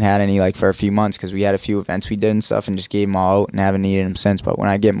haven't had any like for a few months because we had a few events we did and stuff, and just gave them all out and haven't needed them since. But when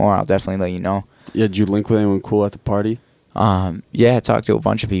I get more, I'll definitely let you know. Yeah, did you link with anyone cool at the party? Yeah, I talked to a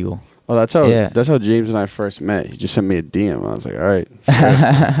bunch of people. Oh, that's how Yeah. that's how James and I first met. He just sent me a DM. I was like, all right,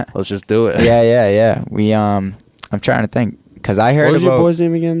 sure. Let's just do it. Yeah. We I'm trying to think because I heard What was about your boy's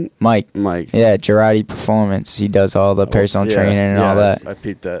name again? Mike. Mike. Yeah, Girardi Performance. He does all the personal Yeah, training and yeah, all that. I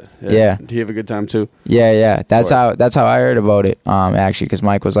peeped that. Yeah. Did he have a good time too? Yeah. That's Or- how I heard about it. Actually, because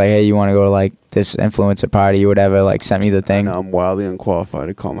Mike was like, "Hey, you want to go to like this influencer party or whatever?" Like, sent me the I thing. know, I'm wildly unqualified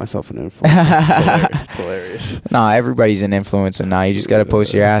to call myself an influencer. It's hilarious. No, everybody's an influencer now. You just got to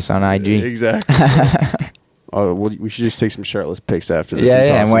post your ass on IG. Exactly. Oh, well, we should just take some shirtless pics after this. Yeah, and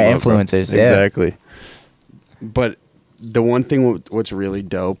yeah, toss and we're them up, bro. influencers, yeah. Exactly. But the one thing what's really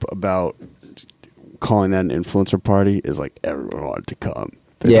dope about calling that an influencer party is like everyone wanted to come.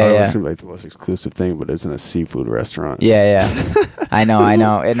 They Yeah, thought it was yeah. gonna be like the most exclusive thing, but it's in a seafood restaurant. Yeah. I know.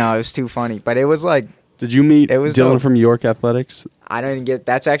 And no, it was too funny. But it was like, Did you meet It was Dylan dope. from York Athletics? I didn't get,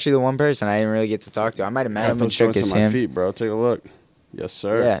 that's actually the one person I didn't really get to talk to. I might have met him and shook his on my hand. feet, bro. Take a look. Yes,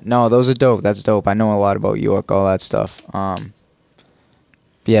 sir. Yeah, no, those are dope. That's dope. I know a lot about York, all that stuff.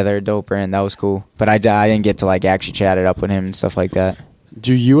 Yeah, they're a dope brand. That was cool. But I didn't get to like actually chat it up with him and stuff like that.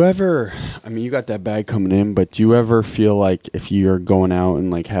 Do you ever, I mean, you got that bag coming in, but do you ever feel like if you're going out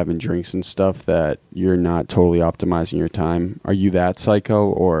and like having drinks and stuff that you're not totally optimizing your time? Are you that psycho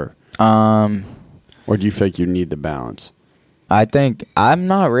or do you feel like you need the balance? I think I'm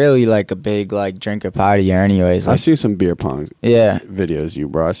not really like a big like drinker partier anyways. I Like, see some beer pong Yeah. videos, you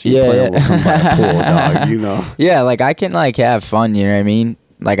bro. I see you Yeah, playing yeah. with somebody at a pool, dog. You know. yeah, like I can like have fun, you know what I mean?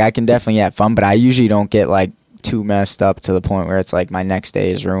 Like I can definitely have fun, but I usually don't get like too messed up to the point where it's like my next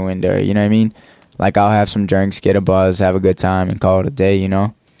day is ruined or you know what I mean? Like I'll have some drinks, get a buzz, have a good time and call it a day, you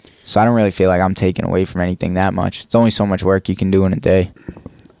know? So I don't really feel like I'm taking away from anything that much. It's only so much work you can do in a day.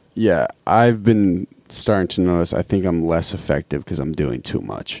 Yeah, I've been starting to notice. I think I'm less effective because I'm doing too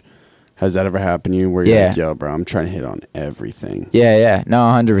much. Has that ever happened to you? Where you're Yeah. like, yo, bro, I'm trying to hit on everything. Yeah. No,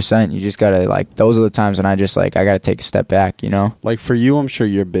 100%. You just got to like those are the times when I just like I got to take a step back, you know? Like for you, I'm sure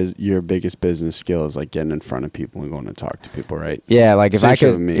your biggest business skill is like getting in front of people and going to talk to people, right? Yeah, like if Same I shit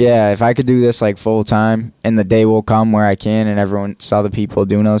could, with me. yeah, if I could do this like full time, and the day will come where I can, and everyone saw the people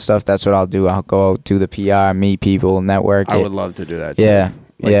doing other stuff. That's what I'll do. I'll go out, do the PR, meet people, network. I it. would love to do that. Too. Yeah,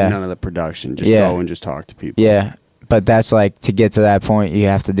 Like yeah. none of the production. Just Yeah. go and just talk to people. Yeah, but that's like to get to that point, you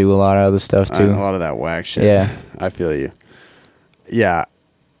have to do a lot of other stuff A too. lot of that whack shit. Yeah. I feel you. Yeah.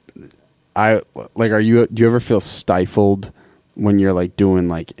 Do you ever feel stifled when you're like doing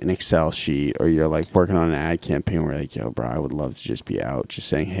like an Excel sheet or you're like working on an ad campaign where you're like, yo, bro, I would love to just be out just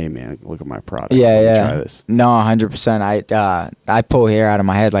saying, hey man, look at my product. Yeah, Let me yeah. Try this. No, 100%. I pull hair out of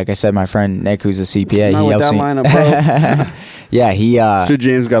my head. Like I said, my friend Nick, who's a CPA, Not he with helps that me. lineup, bro. Yeah, he. Sir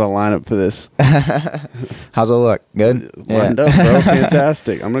James got a lineup for this. How's it look? Good. Lined up, bro.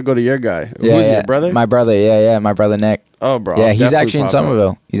 Fantastic. I'm gonna go to your guy. Yeah, Who's yeah. your brother? My brother. Yeah. My brother Nick. Oh, bro. Yeah, I'll he's definitely actually in pop up.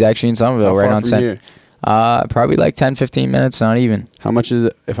 Somerville. He's actually in Somerville, How right far on from Cent. here? Probably like 10, 15 minutes, not even. How much is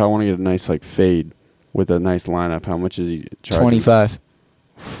it if I want to get a nice like fade with a nice lineup? How much is he charging? 25.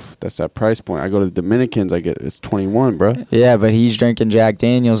 That's that price point. I go to the Dominicans, it's 21, bro. Yeah, but he's drinking Jack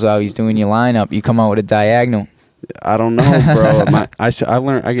Daniels while he's doing your lineup. You come out with a diagonal. I don't know, bro. I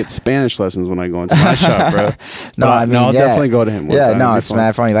learned I get Spanish lessons when I go into my shop, bro. No, But I mean, I'll yeah. definitely go to him. One Yeah, time. no, It'd be it's fun.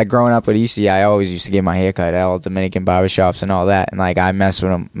 mad funny. Like growing up at EC, I always used to get my haircut at all Dominican barbershops and all that. And like I mess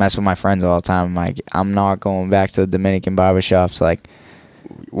with my friends all the time. I'm like, I'm not going back to the Dominican barbershops. Like,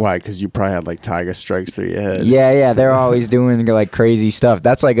 Why? Because you probably had like tiger strikes through your head. yeah, they're always doing like crazy stuff.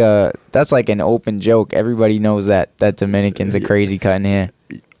 That's like an open joke. Everybody knows that Dominican's a crazy cutting hair.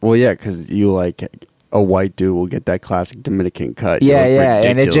 Well, yeah, because you like a white dude will get that classic Dominican cut. Yeah, You look yeah,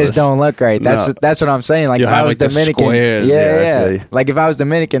 and it just ridiculous. don't look right. That's No. that's what I'm saying. Like You'll if I have, was like, the Dominican, squares. Yeah, I yeah. feel you. Like if I was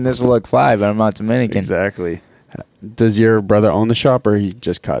Dominican, this would look fly, but I'm not Dominican. Exactly. Does your brother own the shop, or he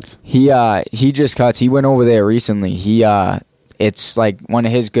just cuts? He just cuts. He went over there recently. It's like one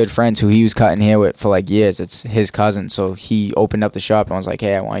of his good friends who he was cutting hair with for like years. It's his cousin, so he opened up the shop and was like,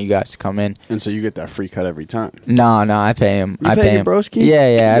 "Hey, I want you guys to come in." And so you get that free cut every time. No, I pay him. You I pay pay your him. broski?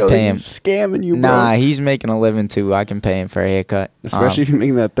 Yeah, Yo, I pay him. he's scamming you, bro. Nah, he's making a living too. I can pay him for a haircut. Especially if you're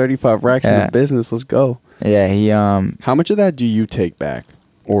making that 35 racks in yeah. the business. Let's go. Yeah, he How much of that do you take back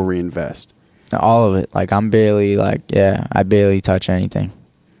or reinvest? all of it. Like I barely touch anything.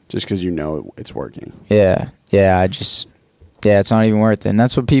 Just because you know it's working. Yeah, it's not even worth it. And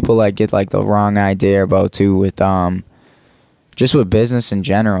that's what people like get like the wrong idea about too with just with business in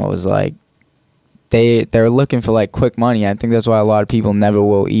general is like they're looking for like quick money. I think that's why a lot of people never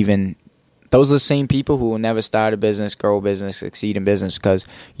will even. Those are the same people who will never start a business, grow a business, succeed in business because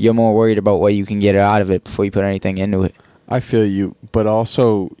you're more worried about what you can get out of it before you put anything into it. I feel you, but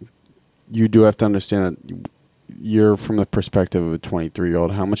also you do have to understand that you're from the perspective of a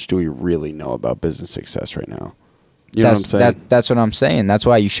 23-year-old. How much do we really know about business success right now? You know what I'm saying? That's what I'm saying. That's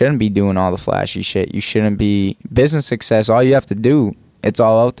why you shouldn't be doing all the flashy shit. You shouldn't be business success. All you have to do, it's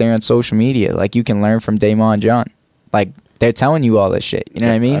all out there on social media. Like you can learn from Damon John. Like they're telling you all this shit. You know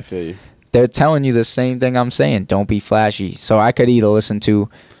what I mean? I feel you. They're telling you the same thing I'm saying. Don't be flashy. So I could either listen to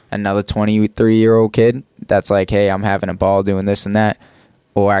another 23-year-old kid that's like, hey, I'm having a ball doing this and that.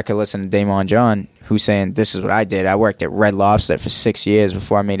 Or I could listen to Damon John who's saying, this is what I did. I worked at Red Lobster for 6 years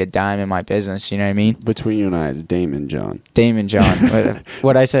before I made a dime in my business. You know what I mean? Between you and I, it's Damon John. Damon John.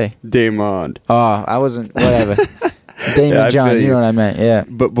 What'd I say? Damon. Oh, I wasn't, whatever. Damon Yeah, John, feel you know what I meant, yeah.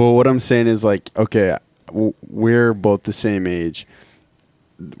 But what I'm saying is like, okay, we're both the same age.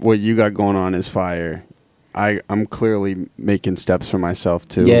 What you got going on is fire. I'm clearly making steps for myself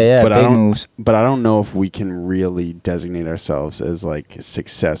too. Yeah, but big moves. But I don't know if we can really designate ourselves as like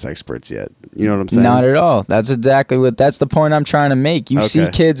success experts yet. You know what I'm saying? Not at all. That's the point I'm trying to make. You see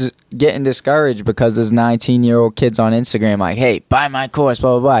kids getting discouraged because there's 19-year-old kids on Instagram like, hey, buy my course,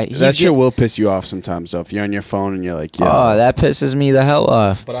 blah, blah, blah. That shit will piss you off sometimes though. If you're on your phone and you're like, yo. Oh, that pisses me the hell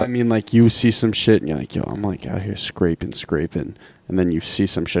off. But I mean, like, you see some shit and you're like, yo, I'm like out here scraping. And then you see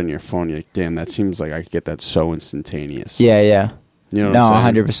some shit on your phone, you're like, damn, that seems like I could get that so instantaneous. Yeah, yeah. You know what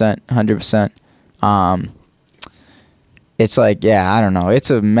I'm saying? 100%. It's like, yeah, I don't know. It's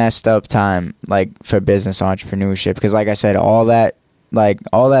a messed up time, like, for business entrepreneurship. Because, like I said, all that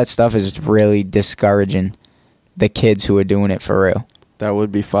stuff is really discouraging the kids who are doing it for real. That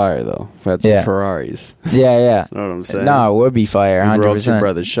would be fire, though. If I had some Ferraris. Yeah, yeah. You know what I'm saying? No, it would be fire, 100%. You roll up to your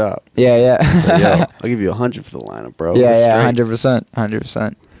brother's shop. Yeah, yeah. So, yo, I'll give you 100 for the lineup, bro. Yeah, 100%.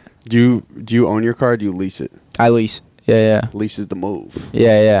 100%. Do you own your car or do you lease it? I lease. Yeah, yeah. Lease is the move.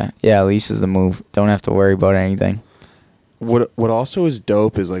 Yeah. Lease is the move. Don't have to worry about anything. What also is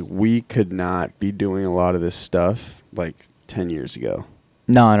dope is, like, we could not be doing a lot of this stuff, like, 10 years ago.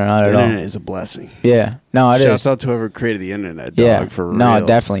 No, not at The all. internet is a blessing. Yeah. No, it is. Shouts out to whoever created the internet, dog, Yeah. for real. No,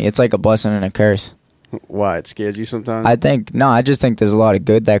 definitely. It's like a blessing and a curse. Why? It scares you sometimes? I just think there's a lot of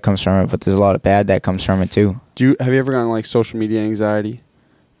good that comes from it, but there's a lot of bad that comes from it too. Have you ever gotten, like, social media anxiety?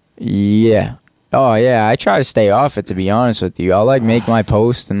 Yeah. Oh, yeah. I try to stay off it, to be honest with you. I'll, like, make my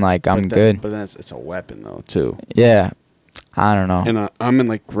post and, like, I'm good. But then it's a weapon, though, too. Yeah. I don't know. And I'm in,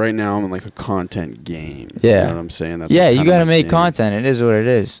 like, right now, I'm in, like, a content game. Yeah. You know what I'm saying? That's yeah, like you kinda got to my make game. content. It is what it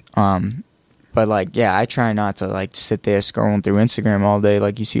is. But, like, yeah, I try not to, like, sit there scrolling through Instagram all day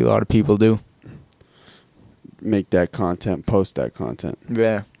like you see a lot of people do. Make that content, post that content.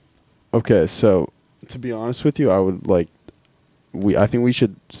 Yeah. Okay, so, to be honest with you, I would, like, I think we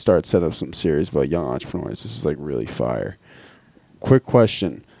should start setting up some series about young entrepreneurs. This is, like, really fire. Quick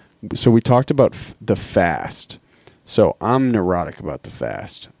question. So we talked about the fast. So I'm neurotic about the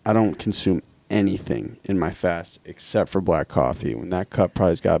fast. I don't consume anything in my fast except for black coffee. When that cup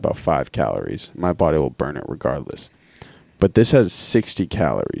probably's got about 5 calories, my body will burn it regardless. But this has 60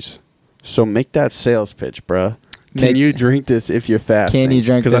 calories. So make that sales pitch, bruh. Can you drink this if you're fasting? Can you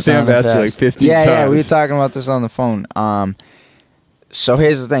drink this? Because I think I've asked you like 15 times. Yeah, we were talking about this on the phone. So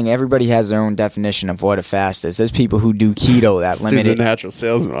here's the thing. Everybody has their own definition of what a fast is. There's people who do keto that limit Dude's it. a natural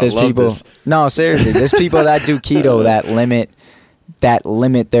salesman. There's I love people. this. No, seriously. There's people that do keto that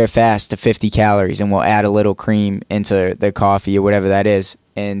limit their fast to 50 calories and will add a little cream into their coffee or whatever that is,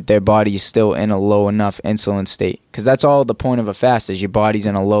 and their body is still in a low enough insulin state. Because that's all the point of a fast is your body's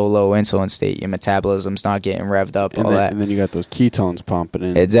in a low insulin state. Your metabolism's not getting revved up, And all that. And then you got those ketones pumping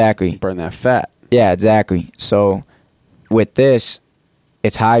in. Exactly. Burn that fat. Yeah, exactly. So with this,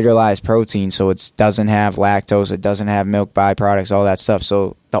 it's hydrolyzed protein, so it doesn't have lactose, it doesn't have milk byproducts, all that stuff.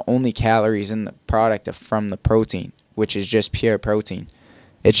 So the only calories in the product are from the protein, which is just pure protein.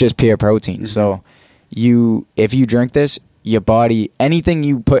 It's just pure protein. So if you drink this, your body, anything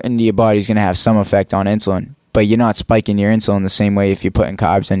you put into your body is going to have some effect on insulin, but you're not spiking your insulin the same way if you're putting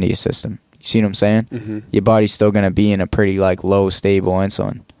carbs into your system. You see what I'm saying? Your body's still going to be in a pretty like low, stable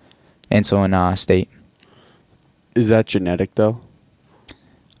insulin state. Is that genetic though?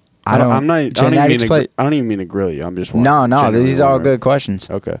 I don't even mean to grill you. I'm just no. These are all good questions.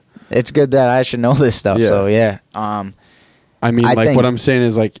 Okay, it's good that I should know this stuff. Yeah. So yeah. I mean, what I'm saying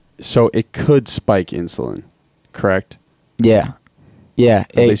is like, so it could spike insulin, correct? Yeah.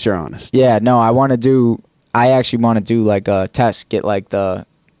 At least you're honest. Yeah. No, I actually want to do like a test, get like the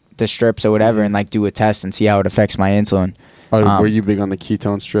strips or whatever, and like do a test and see how it affects my insulin. Oh, were you big on the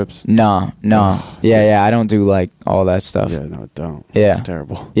ketone strips? No. Yeah. I don't do like all that stuff. Yeah, no, don't. Yeah. It's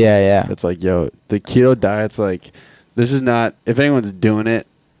terrible. Yeah. It's like, yo, the keto diet's like, this is not, if anyone's doing it,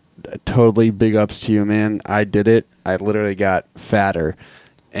 totally big ups to you, man. I did it. I literally got fatter,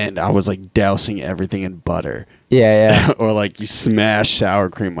 and I was like dousing everything in butter. Yeah. Or like you smash sour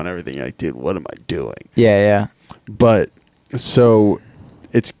cream on everything. You're like, dude, what am I doing? Yeah. But, so,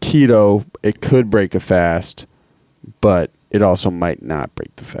 it's keto. It could break a fast, but it also might not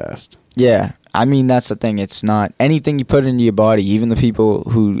break the fast. Yeah. I mean, that's the thing. It's not anything you put into your body, even the people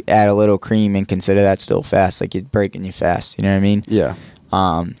who add a little cream and consider that still fast, like you're breaking your fast. You know what I mean? Yeah.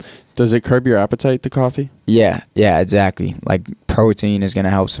 Does it curb your appetite, the coffee? Yeah, exactly. Like protein is going to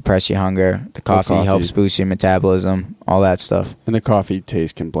help suppress your hunger. The coffee helps boost your metabolism, all that stuff. And the coffee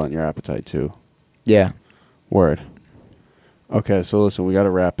taste can blunt your appetite too. Yeah. Word. Okay, so listen, we got to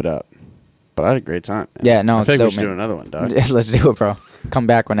wrap it up. But I had a great time, man. Yeah, no, I it's think dope, we should do another one, dog. Let's do it, bro. Come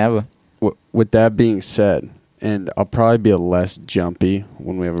back whenever. With that being said, and I'll probably be a less jumpy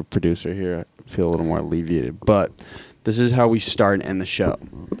when we have a producer here. I feel a little more alleviated. But this is how we start and end the show.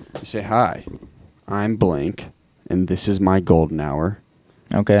 You say, hi, I'm blank, and this is my golden hour.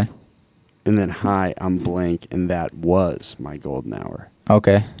 Okay. And then, hi, I'm blank, and that was my golden hour.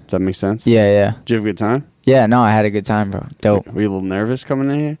 Okay. Does that make sense? Yeah. Did you have a good time? Yeah, no, I had a good time, bro. Dope. Were you a little nervous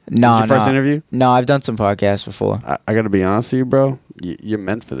coming in here? No, This your first interview? No, I've done some podcasts before. I got to be honest with you, bro. You're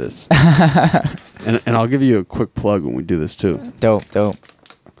meant for this. and I'll give you a quick plug when we do this, too. Dope.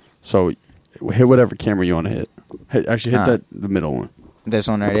 So, hit whatever camera you want to hit. Actually, hit the middle one. This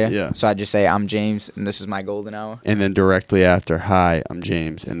one right here? Yeah. So I just say, I'm James, and this is my golden hour? And then directly after, hi, I'm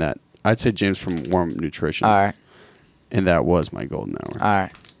James. And that, I'd say James from WarmUp Nutrition. All right. And that was my golden hour. All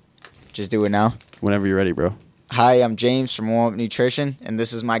right. Just do it now. Whenever you're ready, bro. Hi, I'm James from WarmUp Nutrition, and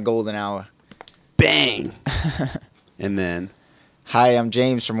this is my golden hour. Bang! And then... Hi, I'm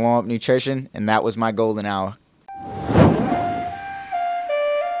James from WarmUp Nutrition, and that was my golden hour.